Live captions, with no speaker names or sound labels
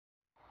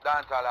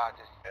dancehall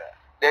artists. Yeah.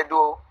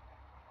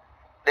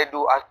 They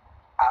do a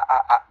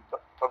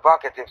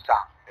provocative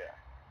song. Yeah.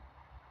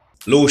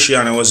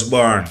 Luciano was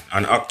born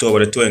on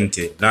October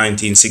 20,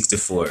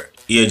 1964,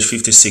 aged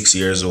 56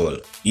 years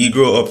old. He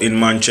grew up in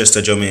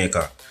Manchester,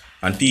 Jamaica,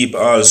 and people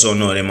also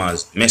know him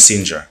as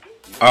Messenger,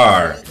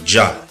 or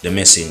Ja the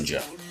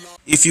Messenger.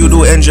 If you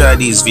do enjoy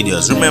these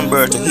videos,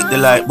 remember to hit the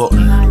like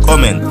button,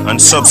 comment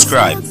and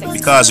subscribe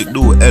because it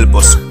do help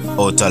us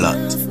out a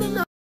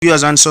lot.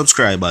 Viewers and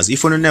subscribers,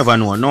 if you never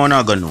know, no one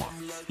gonna know.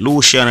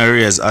 Luciano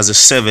raised as the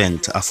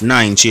 7th of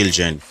 9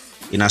 children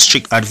in a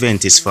strict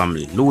Adventist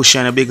family.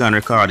 Luciano began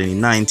recording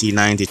in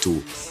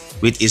 1992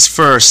 with his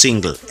first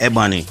single,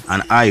 Ebony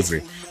and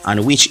Ivory,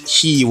 and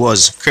which he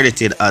was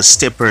credited as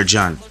Stepper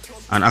John,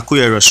 an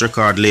Aquarius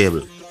record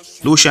label.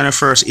 Luciano's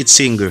first hit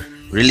single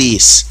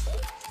release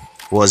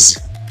was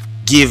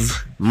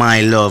Give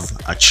My Love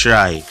a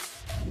Try,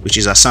 which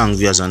is a song,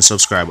 viewers and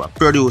subscriber,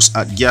 produced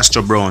at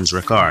Gastro Brown's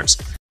Records.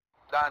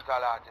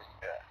 Dancehall artists.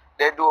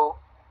 Yeah.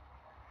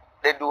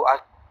 They do a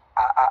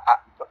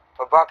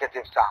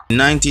provocative song. In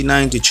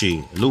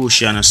 1993,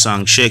 Luciano's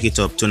song Shake It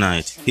Up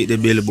Tonight hit the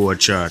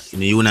Billboard chart in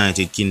the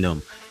United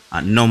Kingdom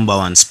at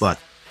 #1 spot.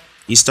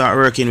 He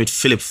started working with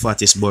Philip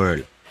Fatis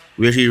Burrell,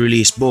 where he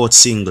released both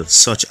singles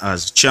such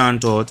as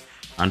Chant Out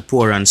and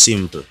Poor and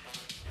Simple,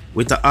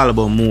 with the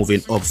album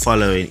moving up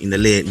following in the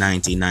late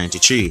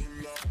 1993.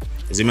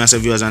 As you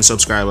massive viewers and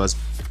subscribers,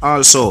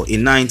 also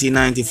in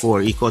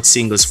 1994 he cut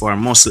singles for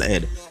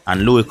Musclehead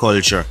and Louis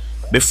Culture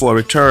before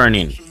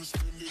returning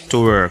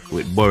to work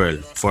with Burrell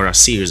for a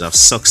series of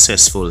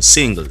successful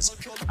singles.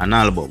 An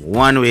album,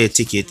 One Way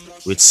Ticket,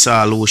 which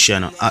saw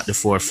Luciano at the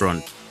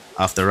forefront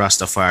of the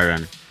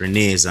Rastafarian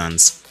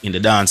renaissance in the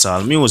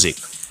dancehall music.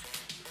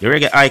 The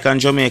reggae icon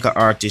Jamaica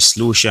artist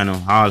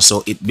Luciano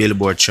also hit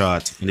Billboard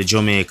chart in the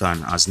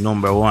Jamaican as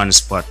 #1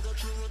 spot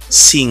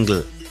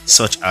single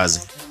such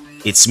as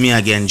It's Me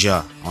Again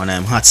Ja, on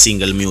hot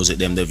single music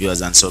them the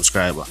viewers and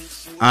subscriber,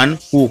 and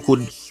Who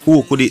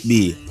Could It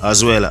Be,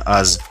 as well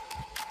as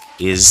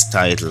his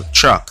title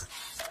track.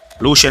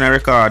 Luciano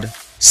recorded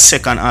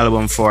second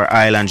album for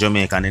Island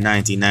Jamaica in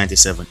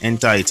 1997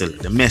 entitled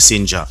The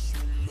Messenger.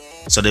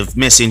 So The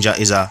Messenger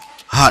is a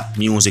hot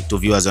music to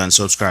viewers and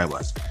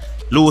subscribers.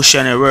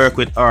 Luciano worked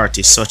with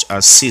artists such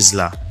as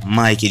Sizzla,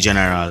 Mikey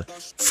General,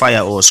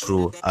 Firehouse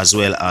Crew, as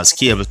well as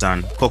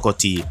Cableton, Cocoa,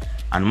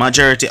 and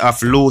majority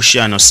of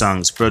Luciano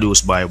songs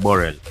produced by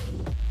Burrell,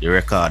 the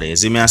recorder. You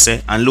see me I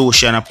say? And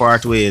Luciano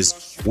part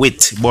ways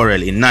with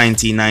Burrell in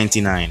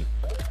 1999.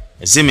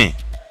 You see me?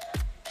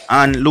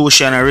 And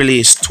Luciano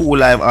released 2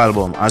 live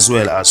albums as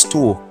well as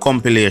 2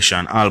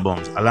 compilation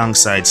albums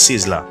alongside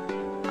Sizzla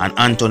and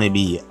Anthony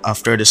B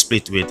after the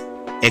split with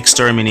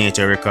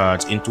Exterminator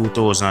Records in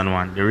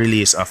 2001, the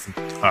release of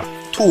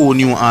 2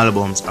 new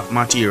albums of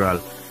material,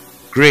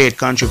 Great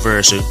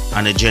Controversy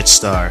and a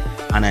Jetstar,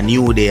 and a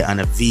New Day and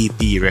a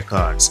VP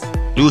Records.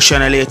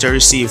 Luciano later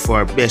received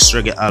for Best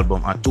Reggae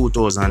Album at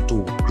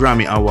 2002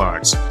 Grammy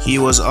Awards. He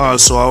was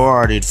also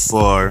awarded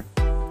for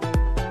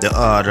the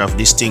Order of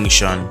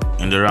Distinction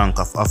in the rank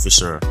of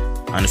officer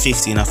on the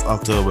 15th of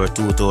October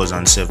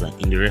 2007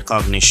 in the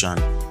recognition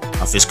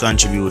of his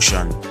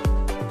contribution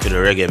to the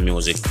reggae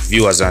music.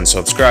 Viewers and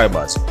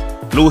subscribers,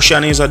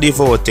 Luciano is a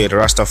devoted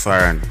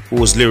Rastafarian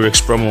whose lyrics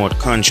promote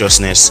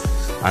consciousness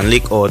and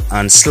lick out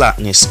and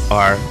slackness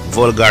or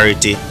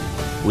vulgarity,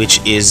 which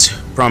is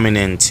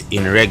prominent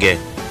in reggae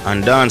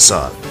and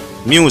dancehall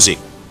music.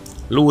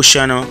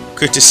 Luciano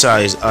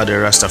criticized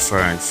other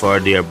Rastafarians for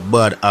their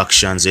bad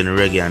actions in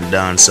reggae and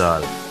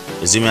dancehall.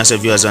 You see me as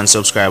viewers and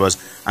subscribers,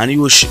 and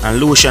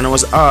Luciano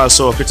was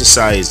also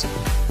criticized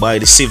by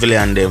the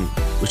civilian them,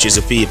 which is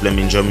the people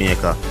in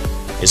Jamaica.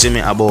 You see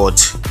me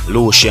about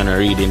Luciano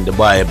reading the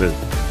Bible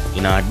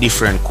in a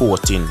different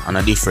quoting and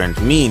a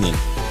different meaning.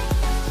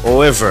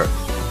 However,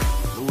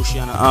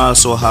 Luciano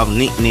also have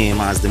nickname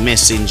as the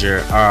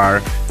Messenger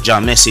or Ja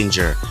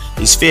Messenger.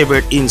 His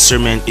favorite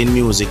instrument in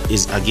music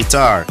is a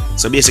guitar.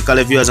 So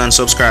basically, viewers and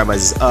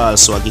subscribers, is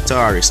also a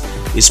guitarist.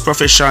 His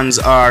professions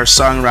are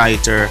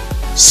songwriter,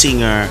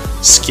 singer,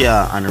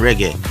 ska and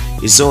reggae.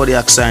 His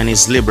zodiac sign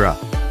is Libra.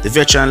 The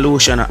veteran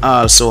Luciano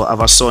also have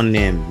a son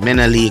named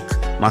Menelik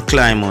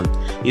McClymont.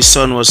 His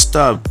son was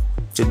stabbed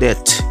to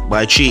death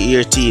by a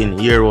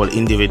 13-year-old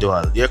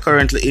individual. They are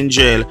currently in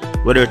jail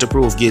whether to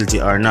prove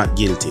guilty or not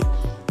guilty.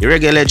 The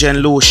reggae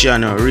legend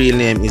Luciano real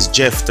name is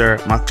Jeffter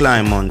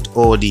McClymont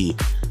OD,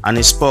 and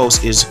his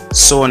spouse is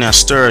Sonia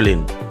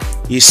Sterling.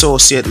 He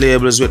associates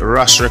labels with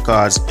Rush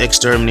Records,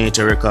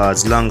 Exterminator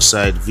Records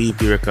alongside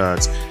VP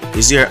Records.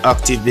 His year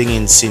active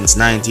beginning since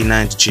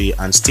 1993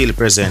 and still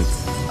present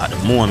at the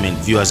moment,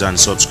 viewers and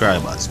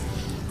subscribers.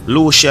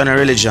 Luciano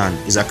religion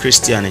is a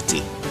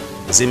Christianity.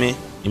 You see me?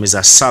 He is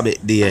a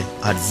Sabbath Day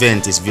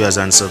Adventist, viewers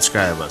and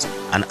subscribers,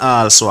 and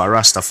also a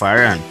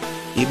Rastafarian.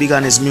 He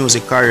began his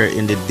music career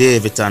in the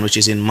Daviton, which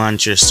is in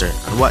Manchester,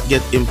 and what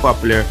get him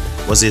popular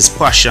was his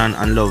passion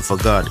and love for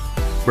God.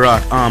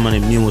 Brought harmony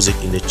music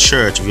in the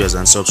church, viewers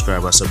and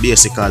subscribers. So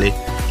basically,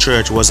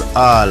 church was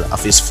all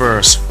of his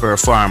first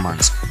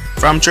performance.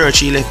 From church,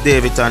 he left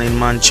Davidton in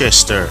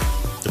Manchester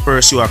to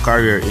pursue a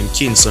career in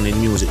Kingston in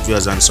music,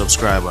 viewers and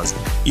subscribers.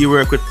 He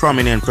worked with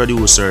prominent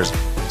producers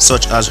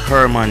such as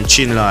Herman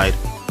Chinlide,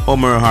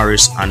 Homer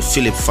Harris and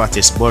Philip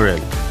Fatis Burrell.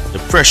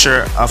 The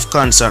pressure of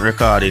constant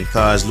recording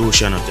caused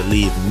Luciano to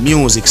leave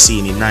music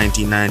scene in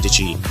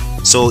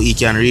 1993 so he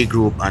can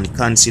regroup and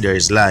consider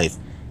his life.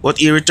 But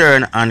he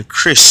returned on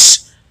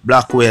Chris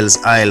Blackwell's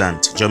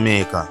Island,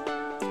 Jamaica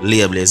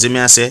label, as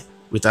I say,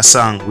 with a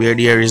song Where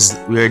There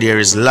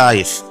Is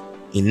Life.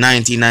 In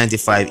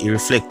 1995, he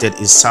reflected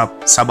his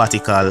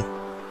sabbatical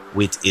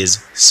with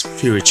his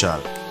spiritual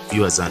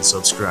viewers and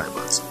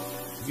subscribers.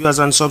 Viewers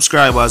and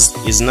subscribers,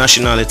 his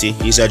nationality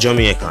is a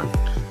Jamaican.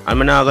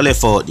 I'm not gonna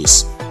leave out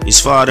this. His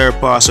father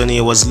passed when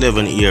he was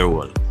 11 years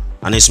old,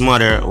 and his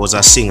mother was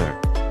a singer.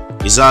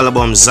 His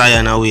album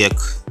Zion Awake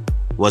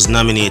was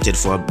nominated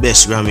for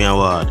Best Grammy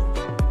Award,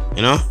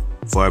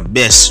 for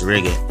Best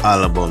Reggae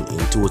Album in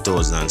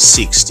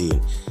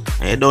 2016.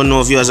 And you don't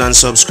know, viewers and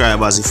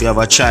subscribers, if you have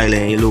a child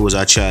and you lose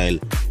a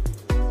child,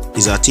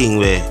 it's a thing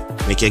where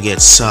make you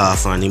get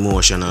soft and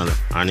emotional.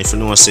 And if you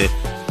know, say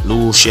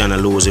Luciano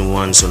losing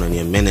one son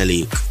named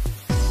Menelik,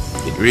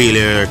 it really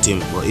hurt him,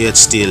 but yet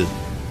still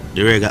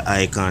the reggae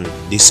icon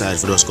decide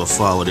for us to go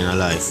forward in our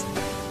life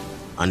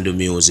and do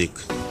music.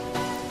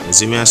 You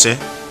see me I say?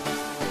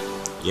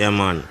 Yeah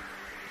man.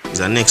 He's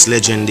a next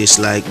legend this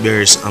like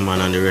Beres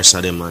Hammond and the rest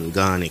of them and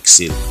Garnick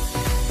still.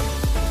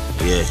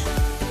 Yeah.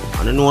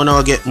 And I know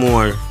now get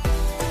more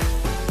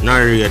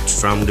narrate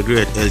from the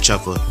great El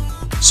Chapo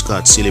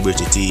Scott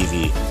Celebrity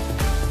TV.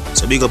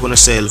 So big up on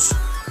yourself,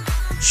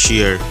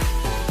 share,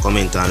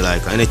 comment and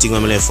like. Anything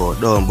I'm left for,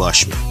 don't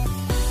bash me.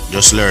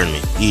 Just learn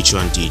me. Each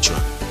one teach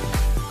one.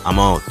 I'm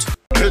out.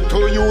 Get to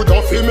you,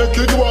 don't feel make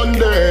it one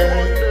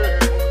day.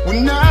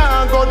 We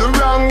now go the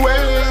wrong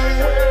way.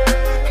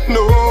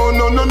 No,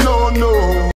 no, no, no, no.